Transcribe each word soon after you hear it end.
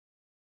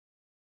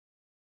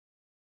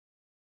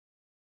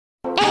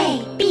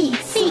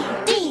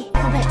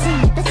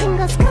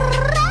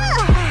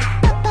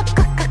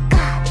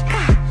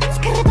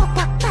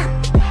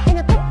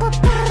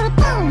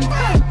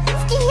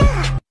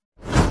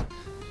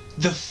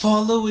The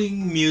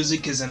following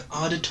music is an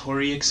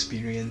auditory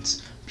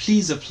experience.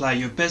 Please apply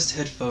your best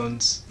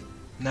headphones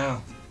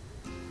now.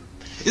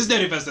 It's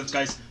Daddphatsnaps,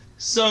 guys.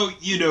 So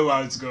you know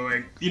how it's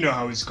going. You know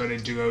how it's gonna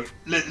do.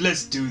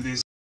 Let's do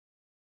this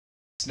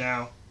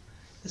now.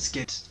 Let's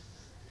get.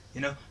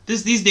 You know,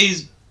 these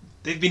days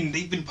they've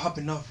been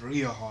popping off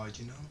real hard.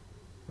 You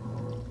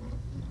know.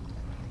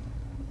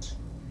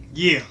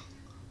 Yeah.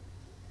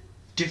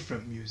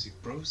 Different music,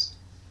 bros.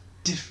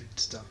 Different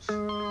stuff.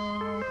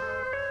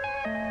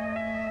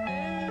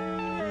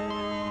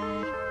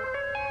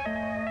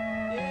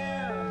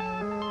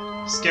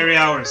 Scary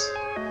Hours.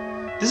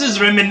 This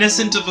is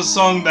reminiscent of a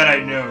song that I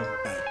know.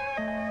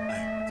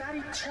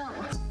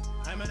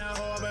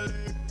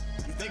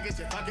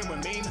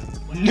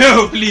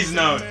 No, please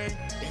no.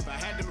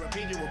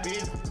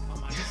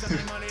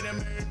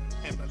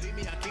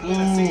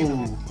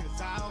 Ooh.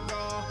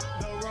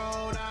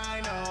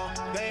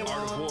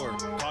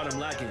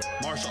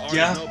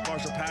 Yeah. No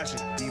partial passion,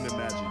 demon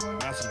magic.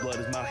 Master's blood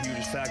is my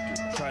hugest factor.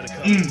 Try to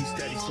cover me,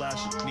 steady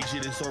slashing. Need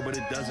shit in sword, but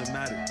it doesn't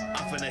matter.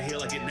 I'm finna heal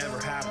like it never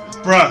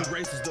happened. Bruh.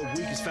 Race is the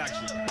weakest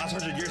faction. Last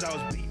 100 years I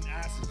was beating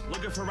asses.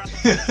 Looking for rap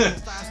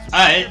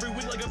Alright. every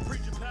week like a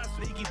preacher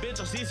pastor. Sneaky bitch,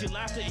 I'll see you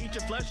laugh to eat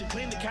your flesh and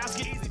clean the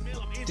casket. Easy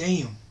meal, I'm easy.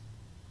 Damn.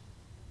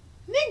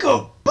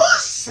 Nigga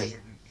bussin'.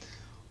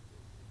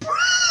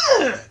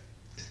 Bruh.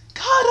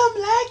 God, I'm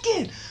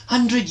lacking.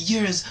 100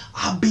 years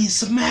I'll be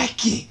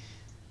smacking.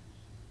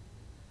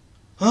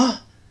 Huh?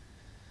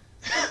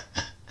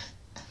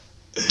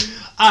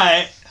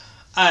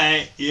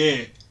 Alright,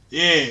 yeah.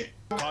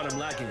 Caught him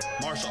lacking.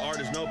 Martial art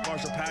is no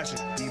partial passion.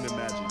 Demon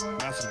magic.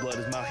 Master's blood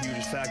is my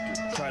hugest factor.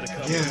 Try to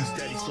cover me,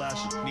 steady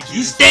slashing. Need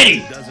He's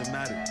steady. It doesn't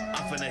matter.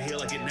 I'm finna heal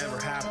like it never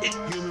happened.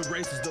 Human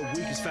race is the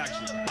weakest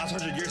faction. Last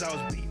 100 years I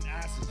was beating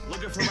asses.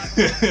 Looking for my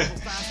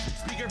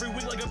speak every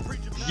week like a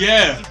preacher.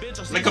 Yeah,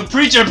 like a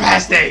preacher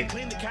pasty.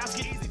 Clean the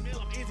casket. Easy meal,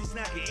 I'm easy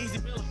snacking. Easy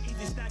meal, I'm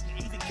easy snacking.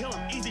 Easy kill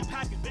him, easy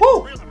packing.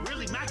 Woo. I'm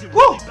really macking.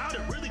 Woo. Really bout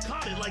it, really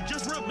caught it. Like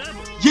just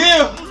remember.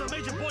 Yeah.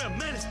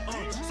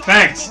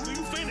 Thanks.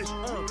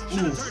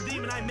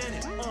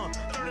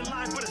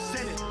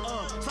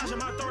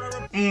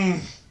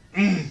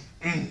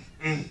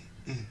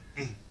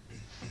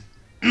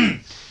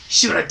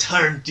 Should have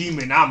turned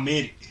demon. I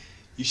admit it.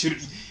 You should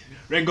have.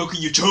 Rengoku,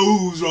 you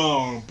chose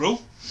wrong, bro.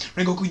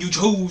 Rengoku, you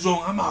chose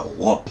wrong. I'm gonna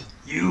whoop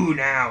you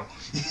now.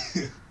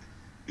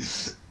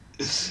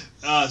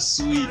 Ah,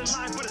 sweet.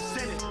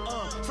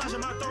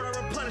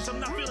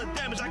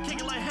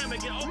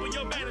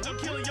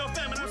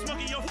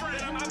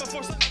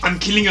 I'm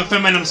killing your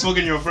fam and I'm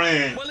smoking your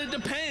friend. Well, it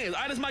depends.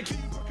 I just might kill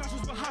you because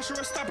but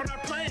Hashira stopping our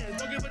plans.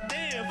 Don't give a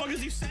damn. Fuck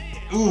is you saying?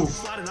 Ooh.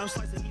 Sliding, I'm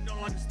slicing, you don't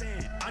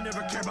understand. I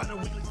never care about no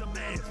weaklings of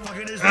man.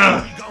 Fucking this we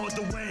go with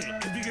the wind.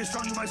 If you get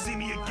strong, you might see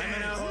me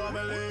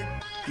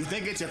again. You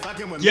think it's your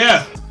fucking with me?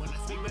 Yeah.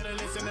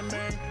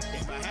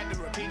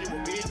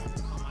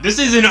 This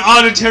is an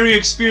auditory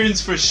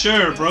experience for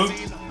sure, bro.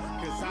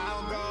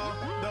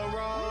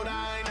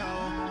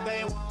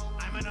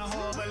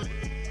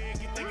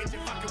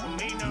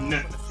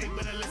 No.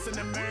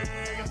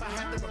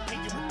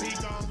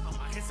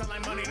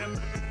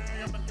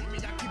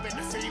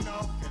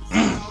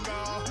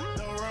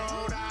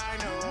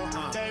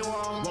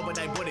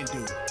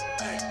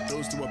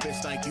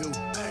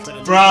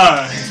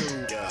 Bruh.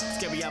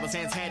 Scary Hours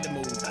hands had to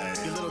move.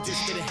 Your little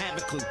just didn't have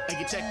a clue. And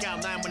you check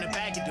out line when the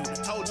bag you do. I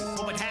told you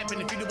what would happen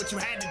if you did what you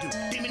had to do.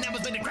 Demon that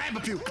was gonna grab a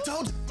few. I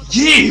told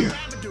you. Yeah.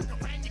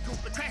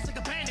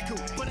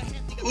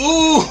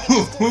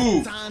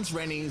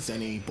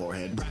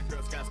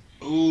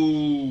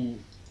 Ooh.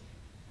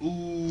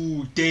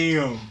 Ooh.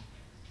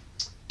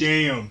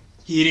 Damn.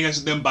 He hitting us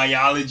with them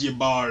biology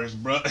bars,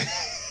 bro.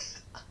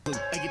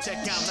 And you check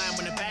out line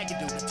when the bag you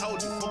do. I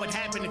told you what would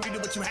happen if you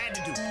did what you had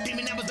to do.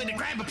 Demon that was gonna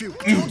grab a few.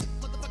 I told you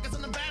motherfuckers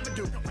on the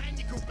Babadook.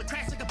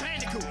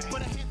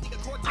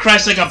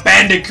 Crash like a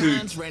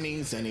bandicoot.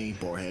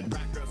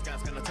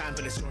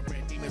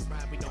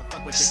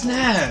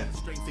 Snap.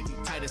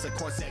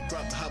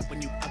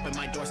 When you up in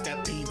my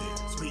doorstep,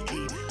 sweet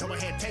go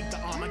ahead, take the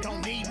arm. I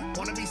don't need it.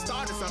 Wanna be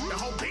started up the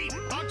whole beat.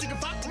 Thought you could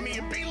fuck with me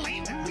and be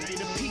leaving. We did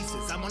the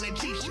pieces. I'm on a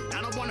G-shit.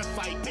 I don't wanna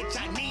fight, bitch.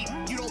 I need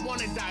it. You don't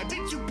wanna die,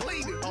 bitch. You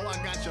bleeding. Oh, I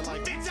got you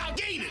like, bitch. I'll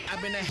get it.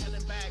 I've been to hell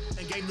and back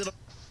and gave little.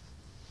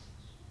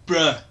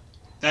 Bruh,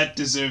 that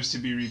deserves to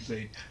be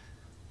replayed.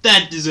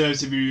 That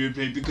deserves to be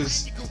replayed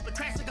because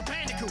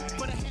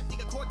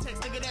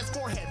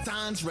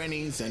Tons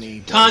Rennie.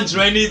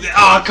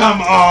 Oh,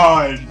 come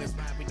on.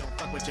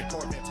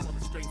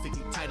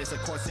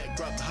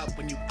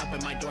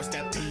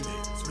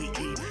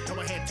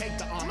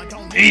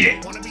 Eat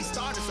it.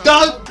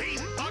 Dog.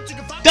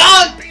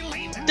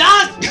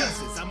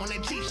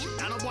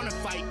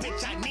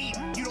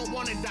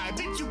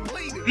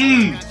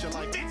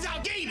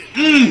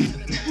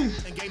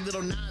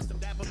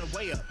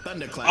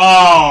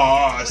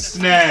 Oh,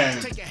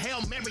 snap. Take a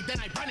Hail Mary, then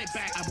I run it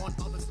back. I want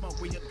all the smoke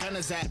where your gun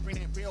is at. Bring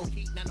that real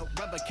heat, not no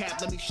rubber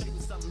cap. Let me show you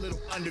something little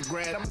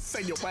undergrad. I'ma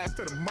send your ass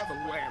to the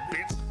motherland,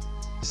 bitch.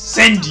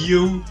 send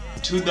you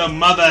to the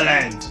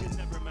motherland. You can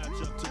never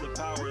match up to the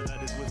power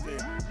that is within.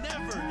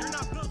 Never. You're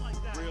not built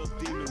like that. Real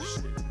demon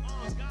shit.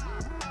 Oh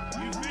God.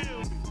 You feel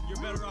me?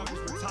 You're better off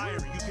just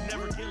retiring. You can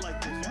never get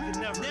like this. You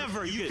can never.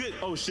 Never. You could.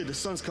 Oh shit, the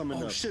sun's coming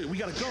up. Oh shit, we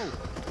gotta go.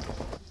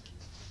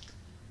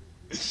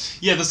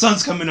 Yeah, the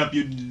sun's coming up,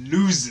 you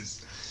losers.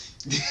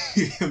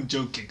 I'm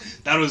joking.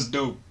 That was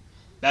dope.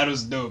 That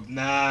was dope.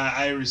 Nah,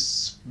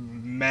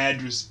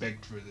 mad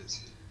respect for this.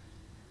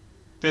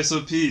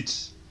 Peso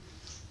Pete.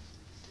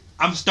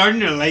 I'm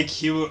starting to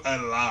like you a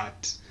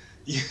lot.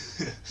 I'm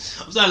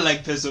starting to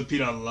like Peso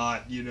Pete a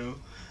lot, you know.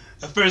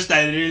 At first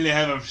I didn't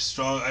have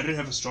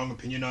a strong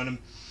opinion on him.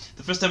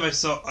 The first time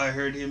I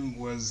heard him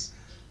was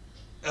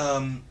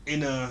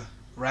in a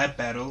rap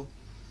battle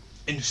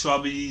in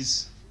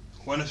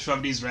one of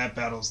Schwabi's rap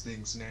battles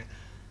things, man.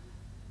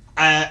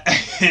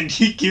 And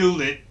he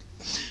killed it.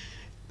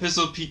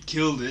 Peso Pete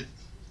killed it,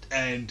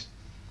 and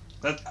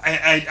that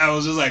I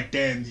was just like,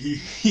 damn,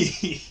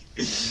 he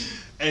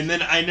and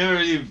then I never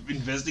really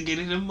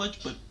investigated him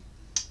much, but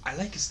I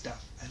like his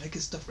stuff. I like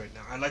his stuff right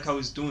now. I like how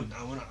he's doing.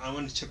 I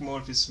wanna check more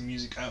of his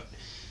music out,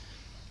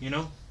 you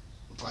know.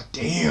 But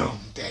damn,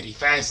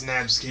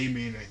 Daddphatsnaps came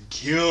in and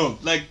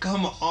killed. Like,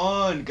 come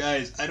on,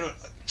 guys. I don't.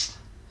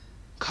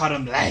 Caught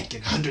him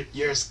lacking. 100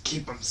 years,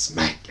 keep him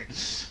smacking.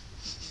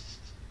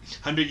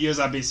 100 years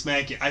I've been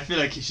smacking. I feel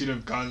like he should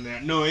have gone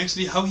there. No,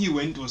 actually, how he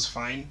went was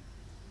fine.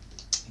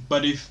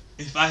 But if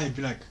I had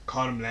been like,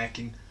 caught him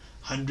lacking,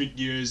 100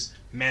 years,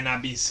 man,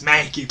 I've been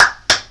smacking.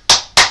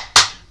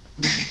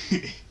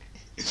 I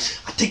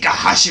take a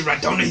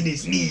Hashira down in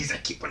his knees. I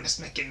keep on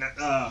smacking that.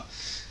 I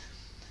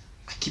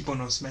keep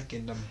on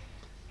smacking them.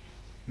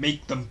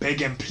 Make them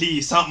beg and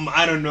please. Something,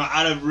 I don't know.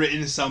 I'd have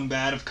written something.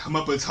 I'd have come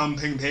up with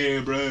something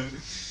there, bro.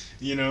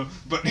 You know,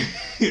 but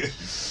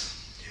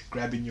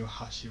grabbing your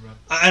Hashira.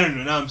 I don't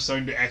know. Now I'm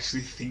starting to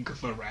actually think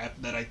of a rap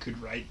that I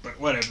could write, but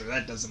whatever.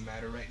 That doesn't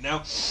matter right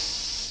now.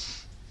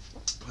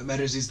 What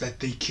matters is that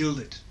they killed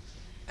it.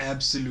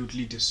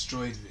 Absolutely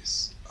destroyed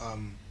this.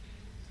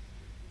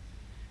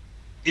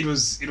 It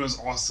was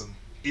awesome.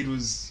 It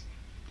was.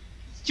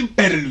 You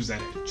better lose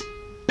that attitude.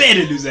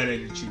 Better lose that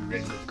attitude,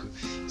 Rengoku.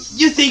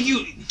 You think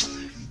you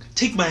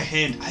take my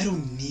hand? I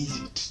don't need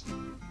it.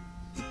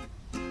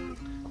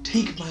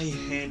 Take my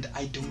hand.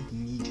 I don't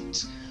need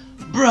it,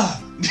 bruh.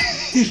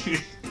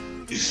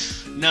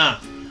 Nah,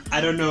 I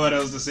don't know what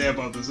else to say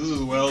about this. This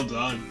was well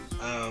done.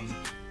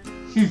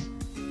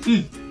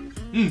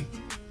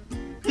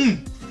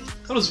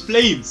 That was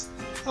flames.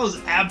 That was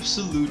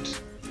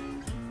absolute,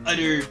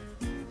 utter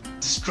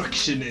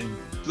destruction and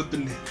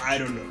flipping. I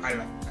don't know. I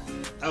like that.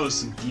 That was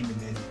some demon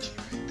energy.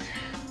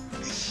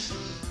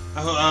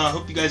 I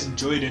hope you guys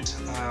enjoyed it.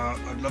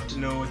 I'd love to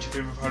know what your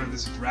favorite part of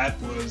this rap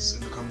was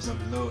in the comments down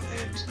below.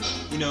 And,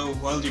 you know,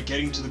 while you're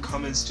getting to the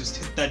comments, just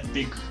hit that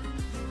big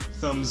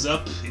thumbs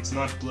up. It's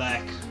not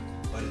black,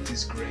 but it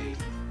is gray.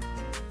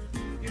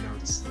 You know,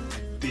 it's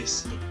like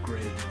this, but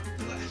gray, not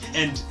black.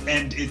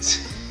 And it's...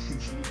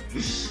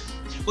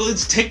 well,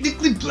 it's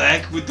technically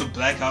black with the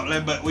black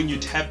outline, but when you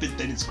tap it,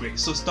 then it's gray.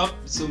 So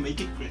make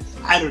it gray.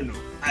 I don't know.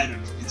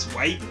 It's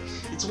white.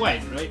 It's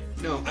white, right?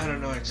 No, I don't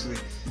know actually.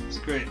 It's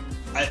great.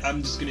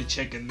 I'm just gonna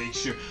check and make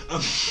sure.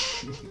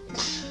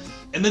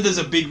 And then there's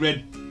a big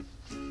red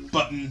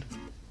button.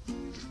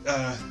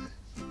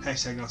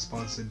 Hashtag not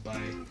sponsored by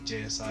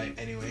JSI.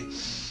 Anyway,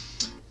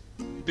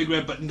 big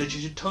red button that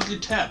you should totally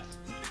tap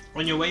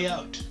on your way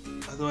out.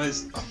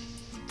 Otherwise,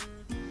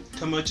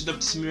 tell me what you'd love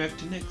to see me react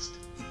to next.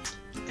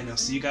 And I'll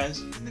see you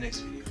guys in the next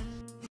video.